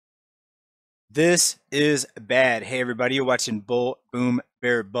This is bad. Hey, everybody, you're watching Bull, Boom,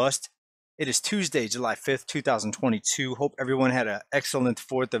 Bear, Bust. It is Tuesday, July 5th, 2022. Hope everyone had an excellent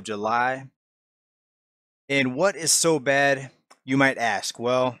 4th of July. And what is so bad, you might ask?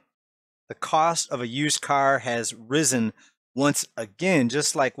 Well, the cost of a used car has risen once again,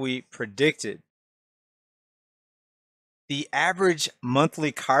 just like we predicted. The average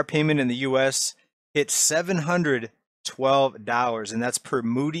monthly car payment in the US hit $712, and that's per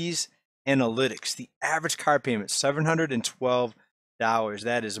Moody's Analytics. The average car payment, $712.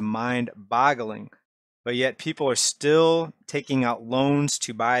 That is mind-boggling. But yet people are still taking out loans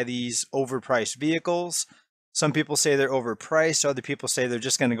to buy these overpriced vehicles. Some people say they're overpriced, other people say they're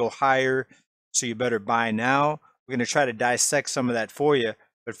just going to go higher, so you better buy now. We're going to try to dissect some of that for you.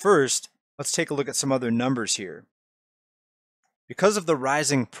 But first, let's take a look at some other numbers here. Because of the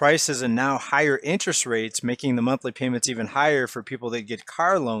rising prices and now higher interest rates, making the monthly payments even higher for people that get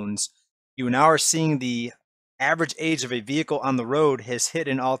car loans, you now are seeing the average age of a vehicle on the road has hit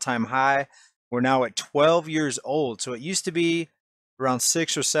an all-time high. We're now at 12 years old. So it used to be around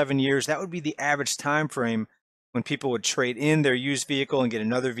 6 or 7 years. That would be the average time frame when people would trade in their used vehicle and get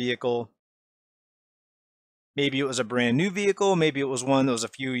another vehicle. Maybe it was a brand new vehicle. Maybe it was one that was a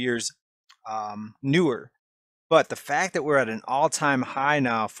few years newer. But the fact that we're at an all-time high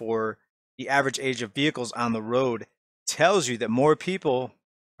now for the average age of vehicles on the road tells you that more people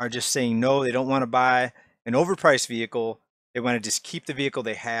are just saying no, they don't want to buy an overpriced vehicle. They want to just keep the vehicle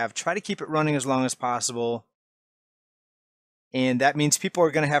they have, try to keep it running as long as possible. And that means people are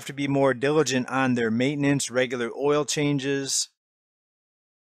going to have to be more diligent on their maintenance, regular oil changes,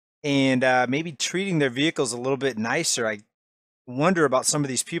 and maybe treating their vehicles a little bit nicer. I wonder about some of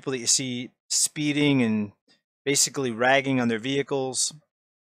these people that you see speeding and basically ragging on their vehicles,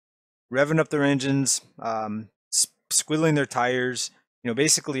 revving up their engines, squiddling their tires,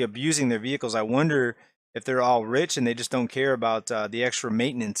 basically abusing their vehicles. I wonder if they're all rich and they just don't care about the extra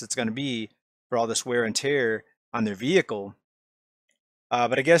maintenance it's going to be for all this wear and tear on their vehicle.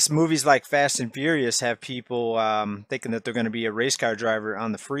 But I guess movies like Fast and Furious have people thinking that they're going to be a race car driver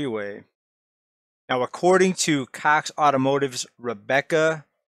on the freeway. Now, according to Cox Automotive's Rebecca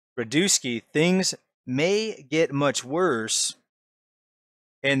Radusky, things may get much worse,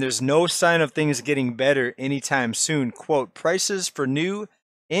 and there's no sign of things getting better anytime soon. Quote, prices for new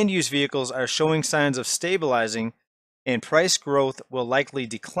and used vehicles are showing signs of stabilizing, and price growth will likely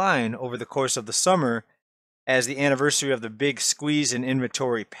decline over the course of the summer as the anniversary of the big squeeze in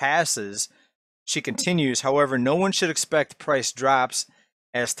inventory passes. She continues, however, no one should expect price drops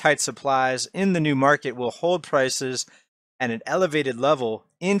as tight supplies in the new market will hold prices at an elevated level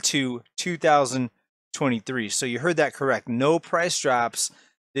into 2023. So you heard that correct. No price drops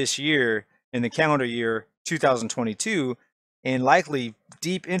this year in the calendar year 2022, and likely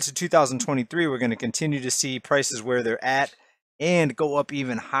deep into 2023, we're going to continue to see prices where they're at and go up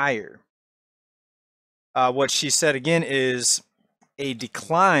even higher. What she said again is a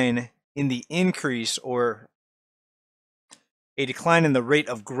decline in the increase or a decline in the rate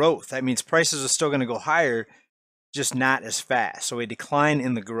of growth. That means prices are still going to go higher, just not as fast. So a decline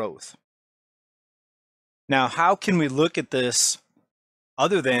in the growth. Now, how can we look at this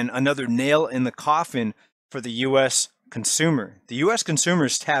other than another nail in the coffin for the U.S. consumer? The U.S. consumer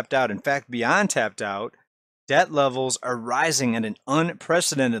is tapped out. In fact, beyond tapped out, debt levels are rising at an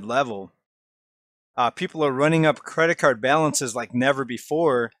unprecedented level. People are running up credit card balances like never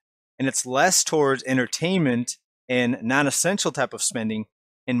before, and it's less towards entertainment and non-essential type of spending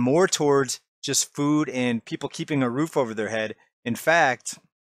and more towards just food and people keeping a roof over their head. In fact,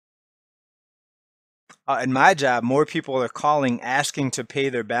 in my job, more people are calling asking to pay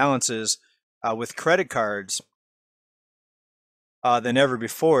their balances with credit cards than ever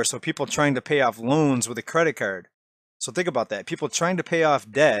before. So people trying to pay off loans with a credit card. So think about that. People trying to pay off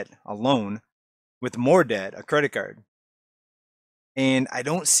debt, a loan, with more debt, a credit card. And I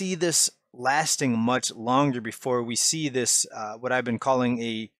don't see this lasting much longer before we see this, what I've been calling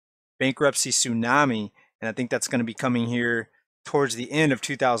a bankruptcy tsunami. And I think that's going to be coming here towards the end of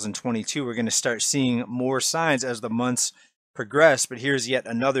 2022. We're going to start seeing more signs as the months progress. But here's yet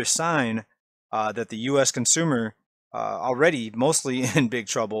another sign that the U.S. consumer already mostly in big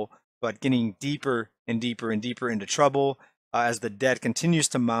trouble, but getting deeper and deeper and deeper into trouble as the debt continues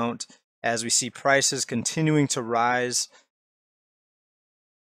to mount, as we see prices continuing to rise.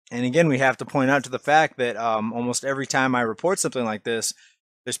 And again, we have to point out to the fact that almost every time I report something like this,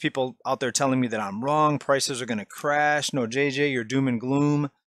 there's people out there telling me that I'm wrong. Prices are going to crash. No, JJ, you're doom and gloom.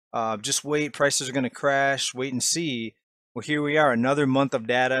 Just wait. Prices are going to crash. Wait and see. Well, here we are, another month of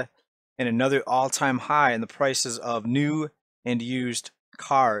data and another all-time high in the prices of new and used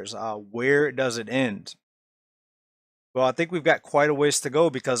cars. Where does it end? Well, I think we've got quite a ways to go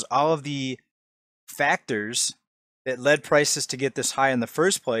because all of the factors that led prices to get this high in the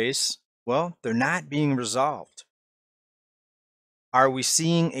first place, well, they're not being resolved. Are we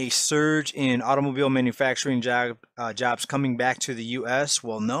seeing a surge in automobile manufacturing jobs coming back to the US?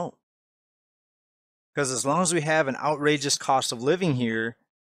 Well, no. Because as long as we have an outrageous cost of living here,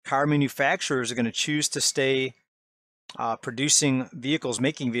 car manufacturers are going to choose to stay producing vehicles,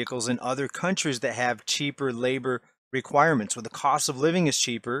 making vehicles in other countries that have cheaper labor requirements. When the cost of living is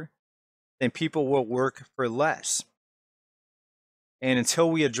cheaper, then people will work for less. And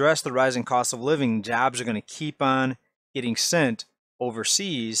until we address the rising cost of living, jobs are going to keep on getting sent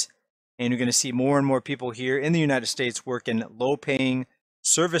overseas. And you're going to see more and more people here in the United States working low-paying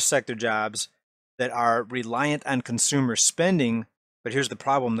service sector jobs that are reliant on consumer spending. But here's the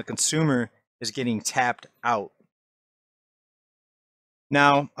problem. The consumer is getting tapped out.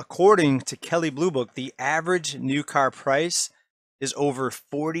 Now, according to Kelley Blue Book, the average new car price is over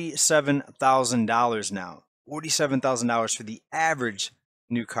 $47,000 now. $47,000 for the average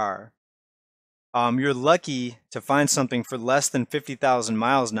new car. You're lucky to find something for less than 50,000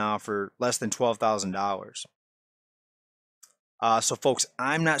 miles now for less than $12,000. So folks,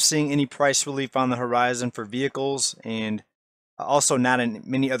 I'm not seeing any price relief on the horizon for vehicles, and also not in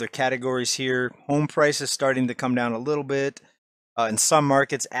many other categories here. Home prices starting to come down a little bit. In some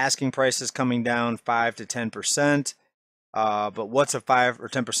markets, asking prices coming down 5 to 10%. But what's a 5 or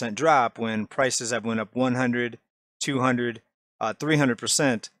 10% drop when prices have went up 100, 200,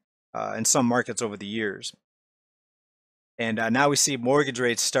 300% in some markets over the years? And now we see mortgage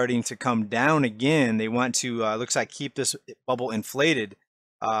rates starting to come down again. They want to, looks like, keep this bubble inflated.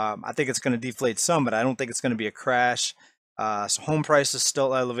 I think it's going to deflate some, but I don't think it's going to be a crash. So home prices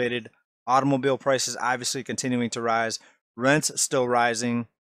still elevated. Automobile prices obviously continuing to rise. Rents still rising.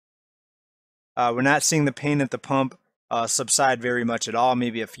 We're not seeing the pain at the pump subside very much at all,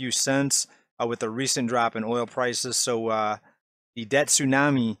 maybe a few cents with the recent drop in oil prices. So the debt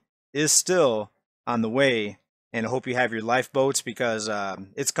tsunami is still on the way, and I hope you have your lifeboats because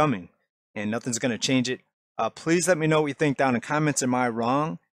it's coming and nothing's going to change it. Please let me know what you think down in comments. Am I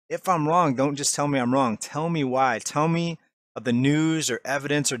wrong? If I'm wrong, don't just tell me I'm wrong. Tell me why. Tell me of the news or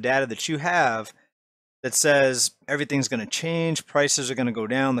evidence or data that you have that says everything's going to change, prices are going to go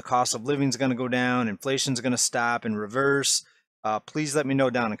down, the cost of living is going to go down, inflation's going to stop and reverse. Please let me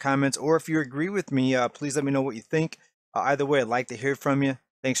know down in the comments, or if you agree with me, please let me know what you think. Either way, I'd like to hear from you.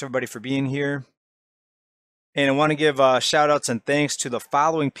 Thanks everybody for being here. And I want to give shout outs and thanks to the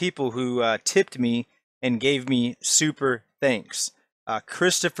following people who tipped me and gave me super thanks.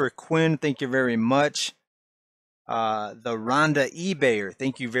 Christopher Quinn, thank you very much. The Rhonda eBayer,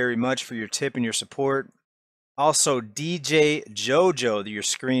 thank you very much for your tip and your support. Also, DJ Jojo, your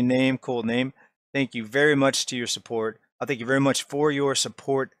screen name, cool name. Thank you very much to your support. Thank you very much for your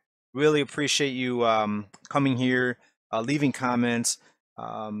support. Really appreciate you coming here, leaving comments,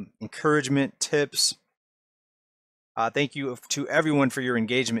 encouragement, tips. Thank you to everyone for your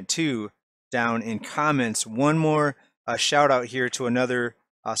engagement too down in comments. One more shout out here to another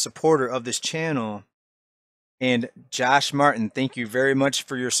supporter of this channel. And Josh Martin, thank you very much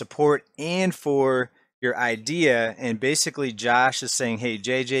for your support and for your idea. And basically, Josh is saying, hey,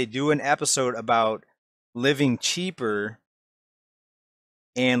 JJ, do an episode about living cheaper.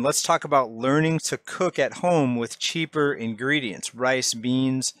 And let's talk about learning to cook at home with cheaper ingredients, rice,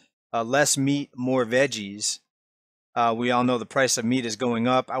 beans, less meat, more veggies. We all know the price of meat is going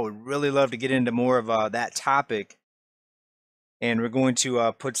up. I would really love to get into more of that topic. And we're going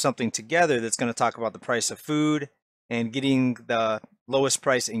to put something together that's going to talk about the price of food and getting the lowest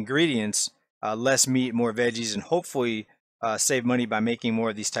price ingredients, less meat, more veggies, and hopefully save money by making more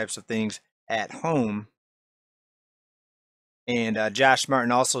of these types of things at home. And Josh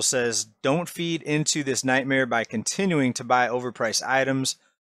Martin also says, don't feed into this nightmare by continuing to buy overpriced items.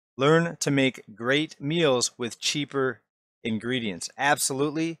 Learn to make great meals with cheaper ingredients.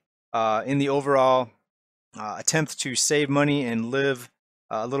 Absolutely. In the overall attempt to save money and live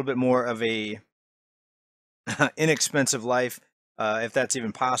a little bit more of a inexpensive life, if that's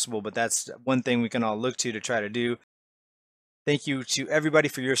even possible, but that's one thing we can all look to try to do. Thank you to everybody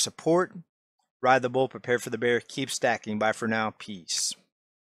for your support. Ride the bull, prepare for the bear, keep stacking. Bye for now. Peace.